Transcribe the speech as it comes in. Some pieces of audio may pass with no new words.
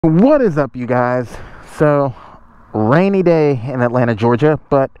What is up, you guys? So, rainy day in Atlanta, Georgia,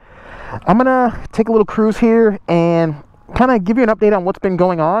 but I'm gonna take a little cruise here and kind of give you an update on what's been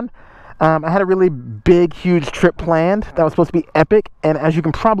going on. I had a really big, huge trip planned that was supposed to be epic, and as you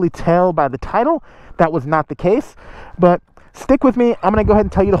can probably tell by the title, that was not the case. But stick with me. I'm gonna go ahead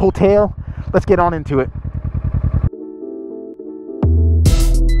and tell you the whole tale. Let's get on into it.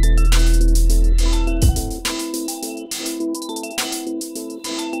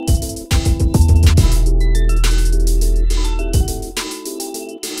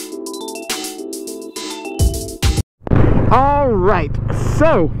 Alright,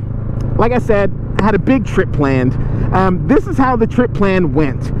 so like I said, I had a big trip planned. This is how the trip plan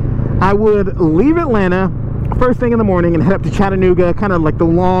went. I would leave Atlanta first thing in the morning and head up to Chattanooga, kind of like the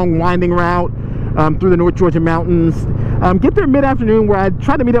long winding route through the North Georgia mountains. Get there mid-afternoon where I'd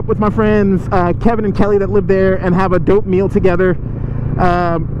try to meet up with my friends Kevin and Kelly that live there and have a dope meal together.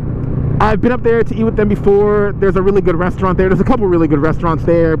 I've been up there to eat with them before. There's a really good restaurant there. There's a couple really good restaurants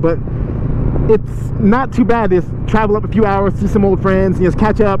there, but it's not too bad. Just travel up a few hours, see some old friends, and just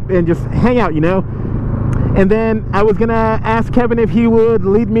catch up and just hang out, you know. And then I was gonna ask Kevin if he would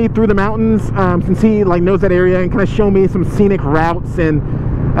lead me through the mountains, since he knows that area, and kind of show me some scenic routes and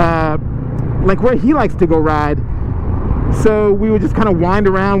like where he likes to go ride. So we would just kind of wind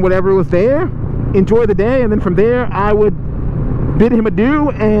around whatever was there, enjoy the day, and then from there I would bid him adieu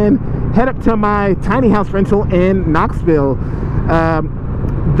and head up to my tiny house rental in Knoxville.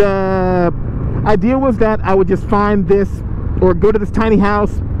 The idea was that I would just find this or go to this tiny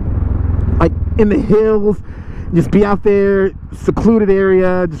house like in the hills, just be out there, secluded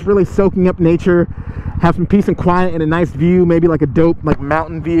area, just really soaking up nature, have some peace and quiet and a nice view, maybe like a dope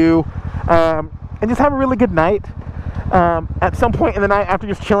mountain view, and just have a really good night. At some point in the night, after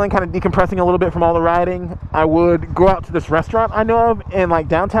just chilling, kind of decompressing a little bit from all the riding, I would go out to this restaurant I know of in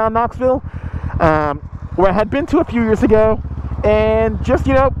downtown Knoxville, where I had been to a few years ago, and just,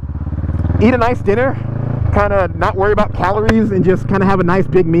 you know, eat a nice dinner, kind of not worry about calories, and just kind of have a nice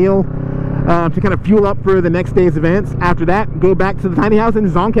big meal to kind of fuel up for the next day's events. After that, go back to the tiny house and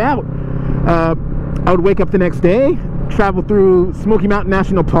zonk out. I would wake up the next day, travel through Smoky Mountain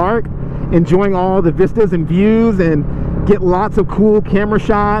National Park, enjoying all the vistas and views, and get lots of cool camera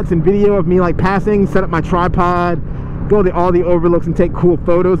shots and video of me passing, set up my tripod, go to all the overlooks and take cool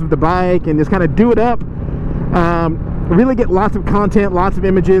photos of the bike, and just kind of do it up. Really get lots of content, lots of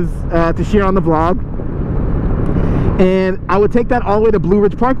images to share on the vlog. And I would take that all the way to Blue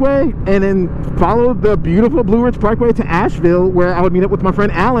Ridge Parkway and then follow the beautiful Blue Ridge Parkway to Asheville, where I would meet up with my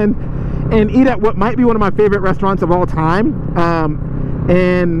friend Alan and eat at what might be one of my favorite restaurants of all time,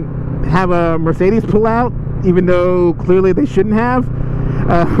 and have a Mercedes pull out, even though clearly they shouldn't have.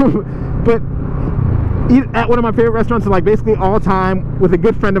 But eat at one of my favorite restaurants of basically all time with a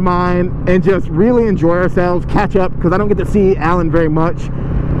good friend of mine, and just really enjoy ourselves, catch up, because I don't get to see Alan very much.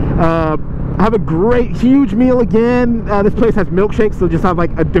 Have a great huge meal again. This place has milkshakes, so just have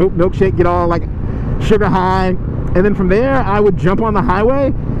a dope milkshake, get all sugar high, and then from there I would jump on the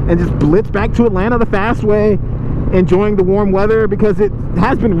highway and just blitz back to Atlanta the fast way, enjoying the warm weather, because it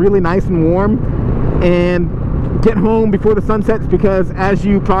has been really nice and warm, and get home before the sun sets, because as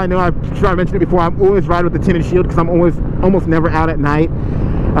you probably know, I've tried to mention it before, I'm always riding with the tinted shield because I'm almost never out at night.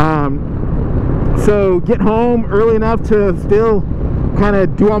 So get home early enough to still kind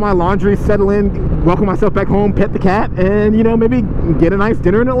of do all my laundry, settle in, welcome myself back home, pet the cat, and, you know, maybe get a nice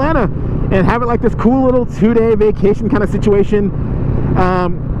dinner in Atlanta and have it this cool little 2-day vacation kind of situation,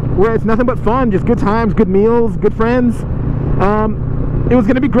 where it's nothing but fun, just good times, good meals, good friends. It was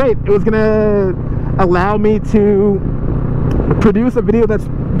gonna be great. It was gonna allow me to produce a video that's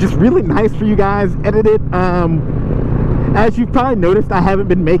just really nice for you guys, edit it. As you've probably noticed, I haven't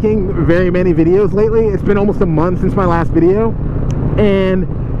been making very many videos lately. It's been almost a month since my last video, and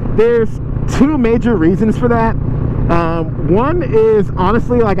there's two major reasons for that. One is,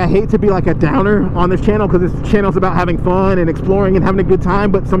 honestly, I hate to be a downer on this channel, because this channel's about having fun and exploring and having a good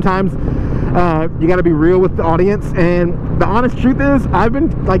time, but sometimes you got to be real with the audience. And the honest truth is, I've been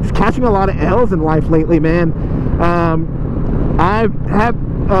just catching a lot of L's in life lately, man. I've had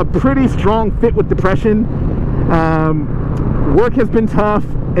a pretty strong fit with depression. Work has been tough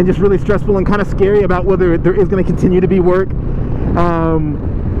and just really stressful, and kind of scary about whether there is going to continue to be work.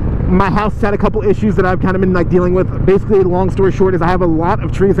 My house had a couple issues that I've kind of been dealing with. Basically, long story short, is I have a lot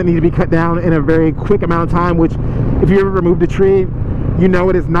of trees that need to be cut down in a very quick amount of time, which, if you ever removed a tree, you know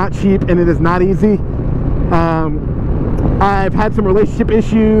it is not cheap and it is not easy. I've had some relationship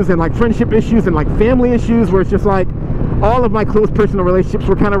issues and friendship issues and family issues, where it's just all of my close personal relationships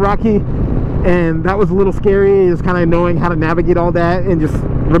were kind of rocky, and that was a little scary, just kind of knowing how to navigate all that and just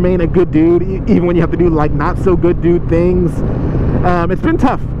remain a good dude even when you have to do like not so good dude things. It's been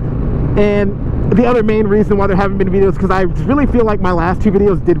tough. And the other main reason why there haven't been videos, because I really feel like my last 2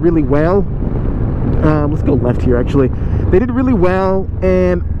 videos did really well. Let's go left here, actually. They did really well,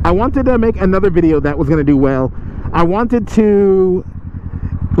 and I wanted to make another video that was going to do well. I wanted to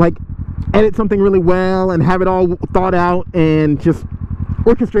like edit something really well and have it all thought out and just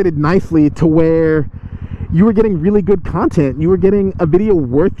orchestrated nicely to where you were getting really good content. You were getting a video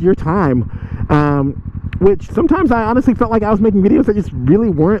worth your time, which sometimes I honestly felt like I was making videos that just really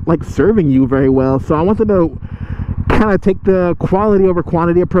weren't like serving you very well. So I wanted to kind of take the quality over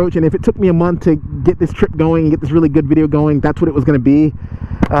quantity approach, and if it took me a month to get this trip going and get this really good video going, that's what it was going to be.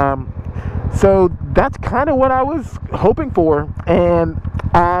 So that's kind of what I was hoping for, and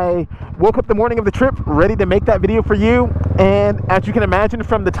I woke up the morning of the trip ready to make that video for you. And as you can imagine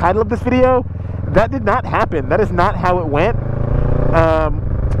from the title of this video, that did not happen. That is not how it went.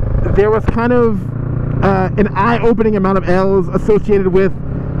 There was kind of an eye-opening amount of L's associated with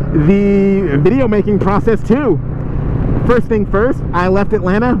the video making process too. First thing first, I left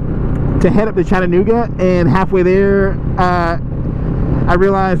Atlanta to head up to Chattanooga, and halfway there I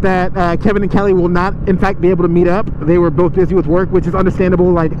realized that Kevin and Kelly will not in fact be able to meet up. They were both busy with work, which is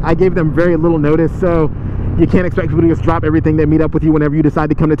understandable. Like, I gave them very little notice, so you can't expect people to just drop everything. They meet up with you whenever you decide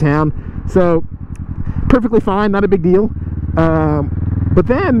to come to town. So perfectly fine, not a big deal. But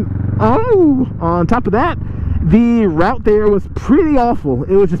then, on top of that, the route there was pretty awful.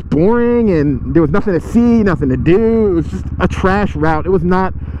 It was just boring, and there was nothing to see, nothing to do. It was just a trash route. It was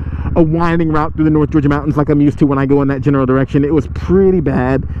not a winding route through the North Georgia mountains like I'm used to when I go in that general direction. It was pretty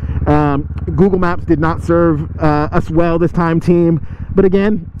bad. Google Maps did not serve us well this time, team. But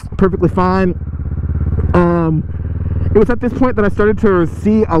again, perfectly fine. It was at this point that I started to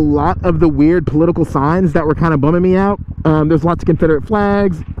see a lot of the weird political signs that were kind of bumming me out. There's lots of Confederate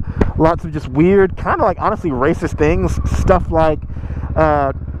flags, lots of just weird, kind of like honestly racist things. Stuff like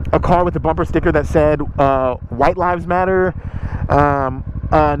a car with a bumper sticker that said White Lives Matter.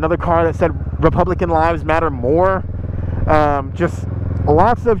 Another car that said Republican Lives Matter More. Just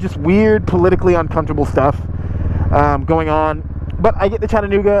lots of just weird, politically uncomfortable stuff going on. But I get to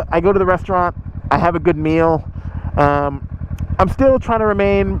Chattanooga, I go to the restaurant, I have a good meal. I'm still trying to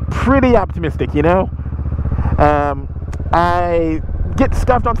remain pretty optimistic, you know? I get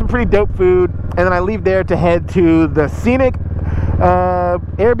stuffed on some pretty dope food, and then I leave there to head to the scenic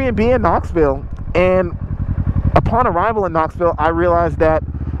Airbnb in Knoxville. And upon arrival in Knoxville, I realized that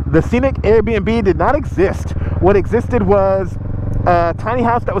the scenic Airbnb did not exist. What existed was a tiny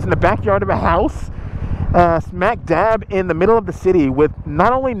house that was in the backyard of a house, smack dab in the middle of the city, with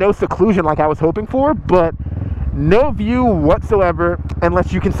not only no seclusion like I was hoping for, but no view whatsoever,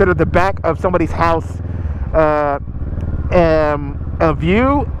 unless you consider the back of somebody's house a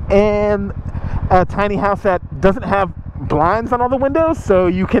view, and a tiny house that doesn't have blinds on all the windows, so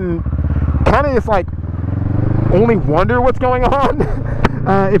you can kind of just like only wonder what's going on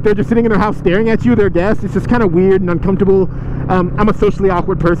if they're just sitting in their house staring at you, their guests. It's just kind of weird and uncomfortable. I'm a socially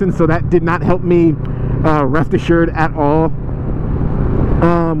awkward person, so that did not help me, rest assured, at all.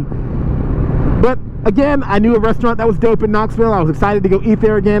 But again, I knew a restaurant that was dope in Knoxville. I was excited to go eat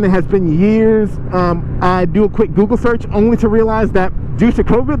there again. It has been years. I do a quick Google search only to realize that due to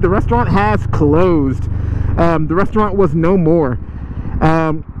COVID, the restaurant has closed. The restaurant was no more,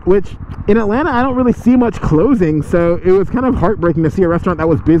 which in Atlanta, I don't really see much closing. So it was kind of heartbreaking to see a restaurant that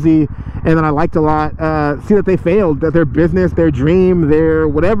was busy and that I liked a lot, see that they failed, that their business, their dream, their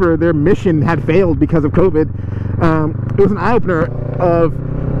whatever, their mission had failed because of COVID. It was an eye-opener of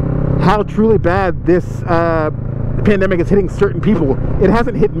how truly bad this pandemic is hitting certain people. It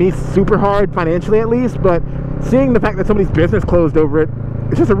hasn't hit me super hard financially, at least, but seeing the fact that somebody's business closed over it,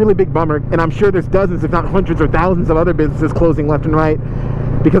 it's just a really big bummer. And I'm sure there's dozens, if not hundreds or thousands of other businesses closing left and right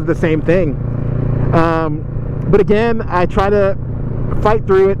because of the same thing. But again, I try to fight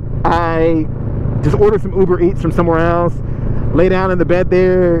through it. I just order some Uber Eats from somewhere else, lay down in the bed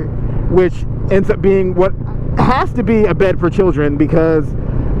there, which ends up being what has to be a bed for children, because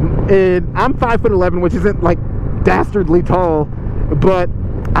I'm 5'11", which isn't like dastardly tall, but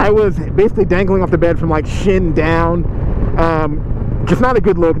I was basically dangling off the bed from like shin down. Just not a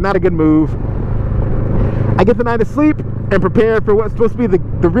good look, not a good move. I get the night of sleep and prepare for what's supposed to be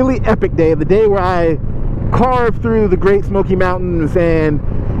the really epic day, the day where I carve through the Great Smoky Mountains and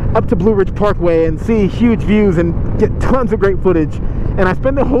up to Blue Ridge Parkway and see huge views and get tons of great footage. And I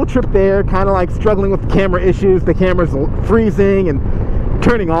spend the whole trip there kind of like struggling with camera issues. The camera's freezing and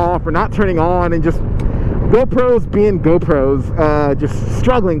turning off or not turning on, and just GoPros being GoPros, just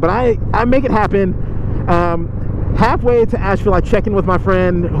struggling. But I make it happen. halfway to Asheville, I check in with my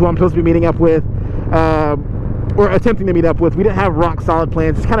friend who I'm supposed to be meeting up with, or attempting to meet up with. We didn't have rock solid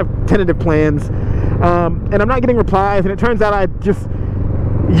plans, just kind of tentative plans. And I'm not getting replies, and it turns out I just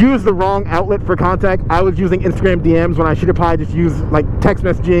used the wrong outlet for contact. I was using Instagram DMs when I should have probably just used like text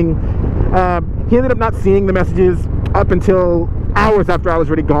messaging. He ended up not seeing the messages up until hours after I was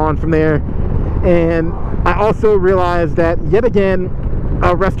already gone from there. And I also realized that yet again,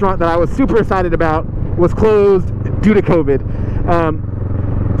 a restaurant that I was super excited about was closed due to COVID.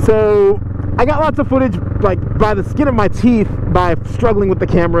 So I got lots of footage like by the skin of my teeth by struggling with the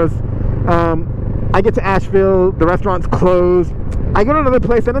cameras. I get to Asheville, the restaurant's closed. I go to another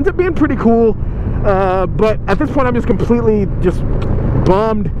place that ends up being pretty cool, but at this point I'm just completely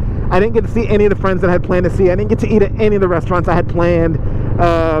bummed. I didn't get to see any of the friends that I had planned to see. I didn't get to eat at any of the restaurants I had planned.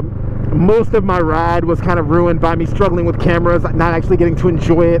 Most of my ride was kind of ruined by me struggling with cameras, not actually getting to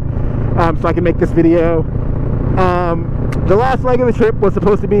enjoy it, so I can make this video. The last leg of the trip was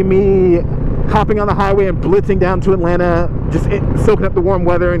supposed to be me hopping on the highway and blitzing down to Atlanta, just soaking up the warm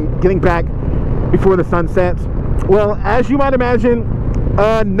weather and getting back before the sun sets. Well, as you might imagine,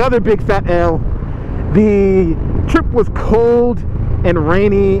 another big fat L. The trip was cold and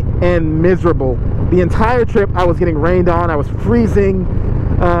rainy and miserable. The entire trip I was getting rained on. I was freezing.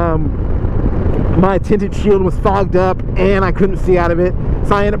 My tinted shield was fogged up and I couldn't see out of it,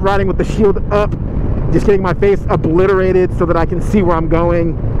 so I ended up riding with the shield up, just getting my face obliterated so that I can see where I'm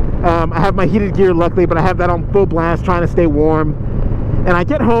going. I have my heated gear luckily, but I have that on full blast trying to stay warm. And I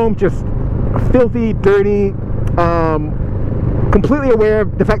get home just filthy, dirty, completely aware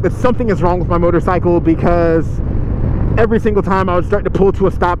of the fact that something is wrong with my motorcycle, because every single time I would start to pull to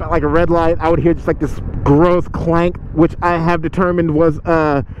a stop at like a red light, I would hear just like this gross clank, which I have determined was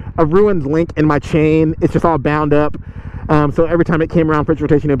a ruined link in my chain. It's just all bound up. So every time it came around for its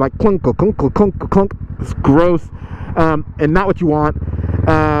rotation, it'd be like clunk, clunk, clunk, clunk, clunk. It's gross, and not what you want.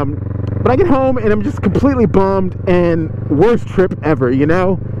 But I get home and I'm just completely bummed, and worst trip ever, you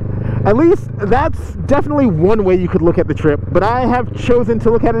know? At least that's definitely one way you could look at the trip, but I have chosen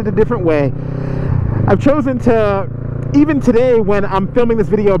to look at it a different way. I've chosen to, even today when I'm filming this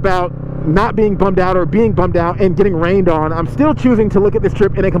video about not being bummed out or being bummed out and getting rained on, I'm still choosing to look at this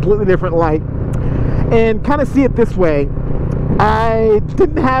trip in a completely different light and kind of see it this way. I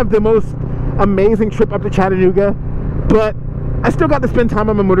didn't have the most amazing trip up to Chattanooga, but I still got to spend time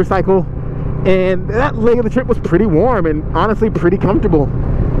on my motorcycle, and that leg of the trip was pretty warm and honestly pretty comfortable.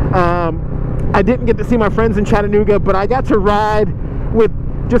 I didn't get to see my friends in Chattanooga, but I got to ride with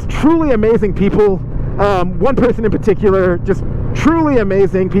just truly amazing people. One person in particular, just truly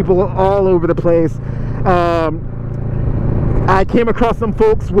amazing people all over the place. I came across some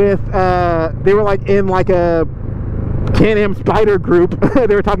folks with, they were like in like a Can-Am Spider group.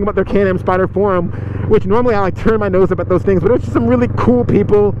 They were talking about their Can-Am Spider forum, which normally I like turn my nose up at those things, but it was just some really cool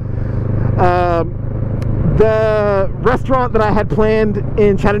people. The restaurant that I had planned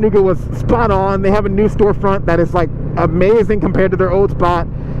in Chattanooga was spot on. They have a new storefront that is like amazing compared to their old spot.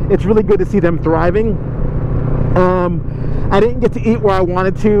 It's really good to see them thriving. I didn't get to eat where I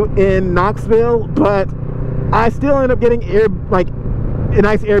wanted to in Knoxville, but I still ended up getting a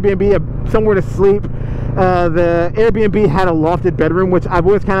nice Airbnb, somewhere to sleep. The Airbnb had a lofted bedroom, which I've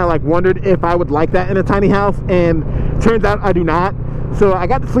always kind of like wondered if I would like that in a tiny house, and turns out I do not. So I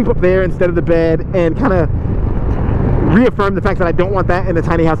got to sleep up there instead of the bed, and kind of reaffirmed the fact that I don't want that in the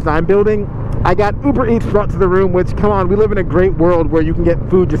tiny house that I'm building. I got Uber Eats brought to the room, which, come on, we live in a great world where you can get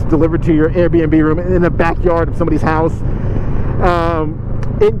food just delivered to your Airbnb room in the backyard of somebody's house.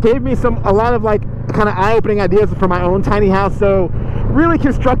 It gave me a lot of like kind of eye-opening ideas for my own tiny house, so really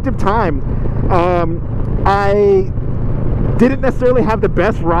constructive time. I didn't necessarily have the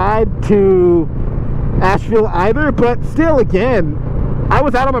best ride to Asheville either, but still, again, I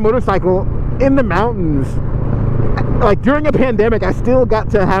was out on my motorcycle in the mountains. Like during a pandemic, I still got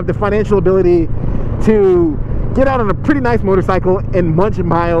to have the financial ability to get out on a pretty nice motorcycle and munch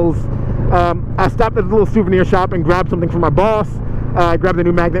miles. I stopped at a little souvenir shop and grabbed something for my boss. I grabbed a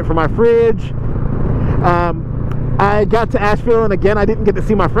new magnet for my fridge. I got to Asheville, and again, I didn't get to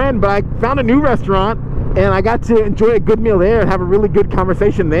see my friend, but I found a new restaurant, and I got to enjoy a good meal there and have a really good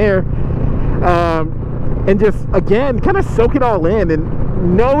conversation there. And just, again, kind of soak it all in.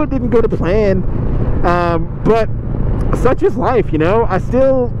 And no, it didn't go to plan, but such is life, you know. I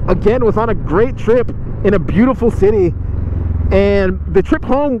still, again, was on a great trip in a beautiful city. And the trip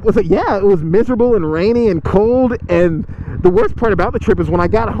home was it was miserable and rainy and cold. And the worst part about the trip is when I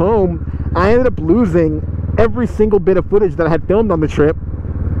got home, I ended up losing every single bit of footage that I had filmed on the trip.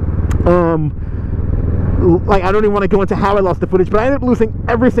 Like, I don't even want to go into how I lost the footage, but I ended up losing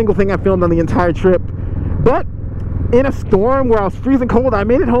every single thing I filmed on the entire trip. But in a storm where I was freezing cold, I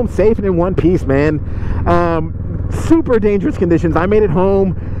made it home safe and in one piece, man. Super dangerous conditions. I made it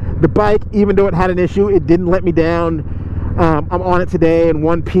home. The bike, even though it had an issue, it didn't let me down. I'm on it today in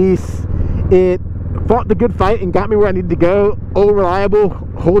one piece. It fought the good fight and got me where I needed to go. Oh, reliable,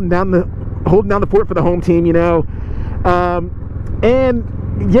 holding down the fort for the home team, you know.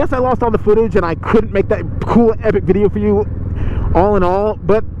 And yes, I lost all the footage and I couldn't make that cool epic video for you all in all,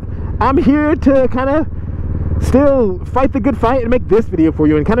 but I'm here to kind of still fight the good fight and make this video for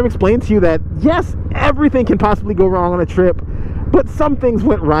you and kind of explain to you that yes, everything can possibly go wrong on a trip, but some things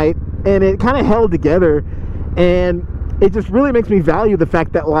went right and it kind of held together. And it just really makes me value the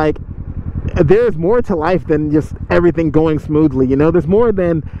fact that, like, there's more to life than just everything going smoothly, you know. There's more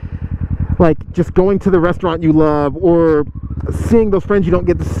than like just going to the restaurant you love or seeing those friends you don't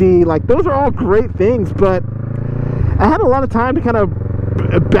get to see. Like, those are all great things, but I had a lot of time to kind of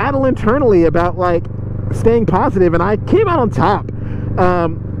battle internally about like staying positive, and I came out on top.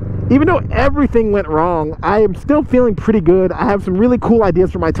 Even though everything went wrong, I am still feeling pretty good. I have some really cool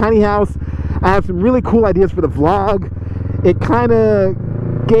ideas for my tiny house. I have some really cool ideas for the vlog. It kind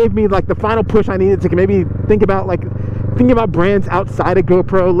of gave me like the final push I needed to maybe think about brands outside of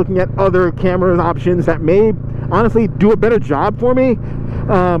GoPro, looking at other camera options that may honestly do a better job for me.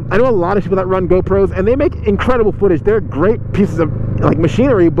 I know a lot of people that run GoPros and they make incredible footage. They're great pieces of like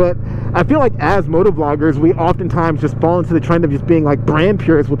machinery, but I feel like as motovloggers, we oftentimes just fall into the trend of just being like brand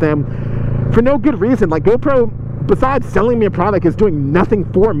purists with them for no good reason. Like, GoPro, besides selling me a product, is doing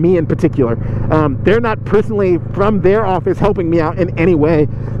nothing for me in particular. They're not personally from their office helping me out in any way.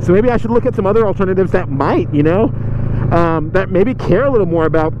 So maybe I should look at some other alternatives that might, you know, that maybe care a little more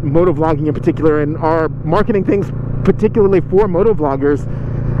about motovlogging in particular and are marketing things particularly for motovloggers.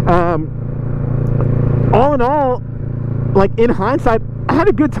 All in all, like, in hindsight, I had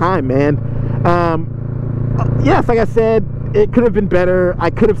a good time, man. Yes, like I said, it could have been better. I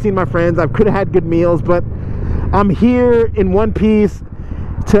could have seen my friends. I could have had good meals, but I'm here in one piece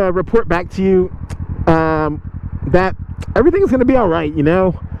to report back to you that everything's going to be all right, you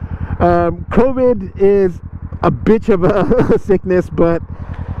know. COVID is a bitch of a sickness, but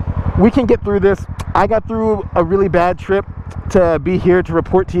we can get through this. I got through a really bad trip to be here to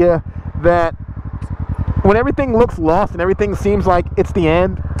report to you that when everything looks lost and everything seems like it's the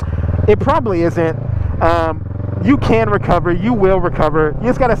end, it probably isn't. You can recover. You will recover. You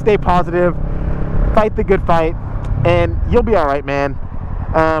just got to stay positive, fight the good fight, and you'll be all right, man.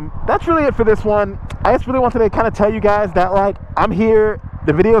 That's really it for this one. I just really wanted to kind of tell you guys that, like, I'm here.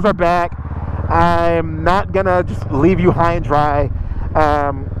 The videos are back. I'm not going to just leave you high and dry.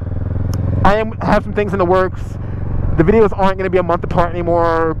 I have some things in the works. The videos aren't going to be a month apart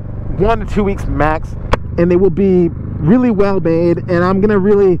anymore, 1 to 2 weeks max, and they will be really well made, and I'm going to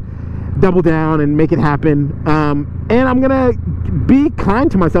really double down and make it happen. And I'm going to be kind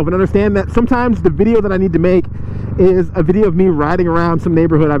to myself and understand that sometimes the video that I need to make is a video of me riding around some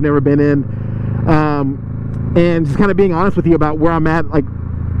neighborhood I've never been in, and just kind of being honest with you about where I'm at, like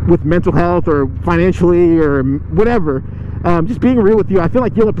with mental health or financially or whatever. Just being real with you. I feel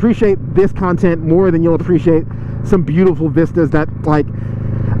like you'll appreciate this content more than you'll appreciate some beautiful vistas that, like,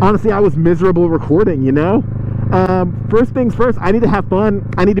 honestly, I was miserable recording, you know. First things first, I need to have fun.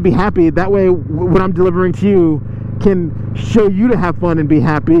 I need to be happy. That way what I'm delivering to you can show you to have fun and be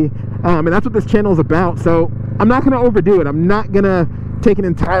happy. And that's what this channel is about. So I'm not going to overdo it. I'm not going to take an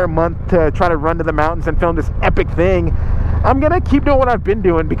entire month to try to run to the mountains and film this epic thing. I'm going to keep doing what I've been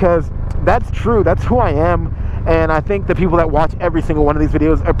doing because that's true. That's who I am. And I think the people that watch every single one of these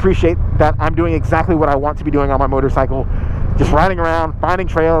videos appreciate that I'm doing exactly what I want to be doing on my motorcycle. Just riding around, finding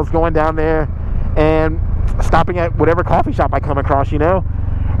trails, going down there, and stopping at whatever coffee shop I come across, you know.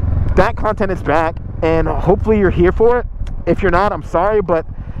 That content is back, and hopefully you're here for it. If you're not, I'm sorry, but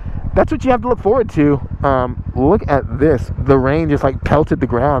that's what you have to look forward to. Look at this. The rain just like pelted the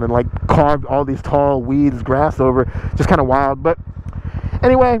ground and like carved all these tall weeds, grass over. Just kind of wild. But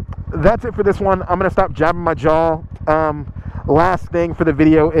anyway, that's it for this one. I'm going to stop jabbing my jaw. Last thing for the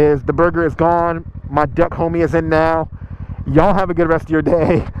video is the burger is gone. My duck homie is in now. Y'all have a good rest of your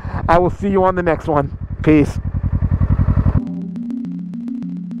day. I will see you on the next one. Peace.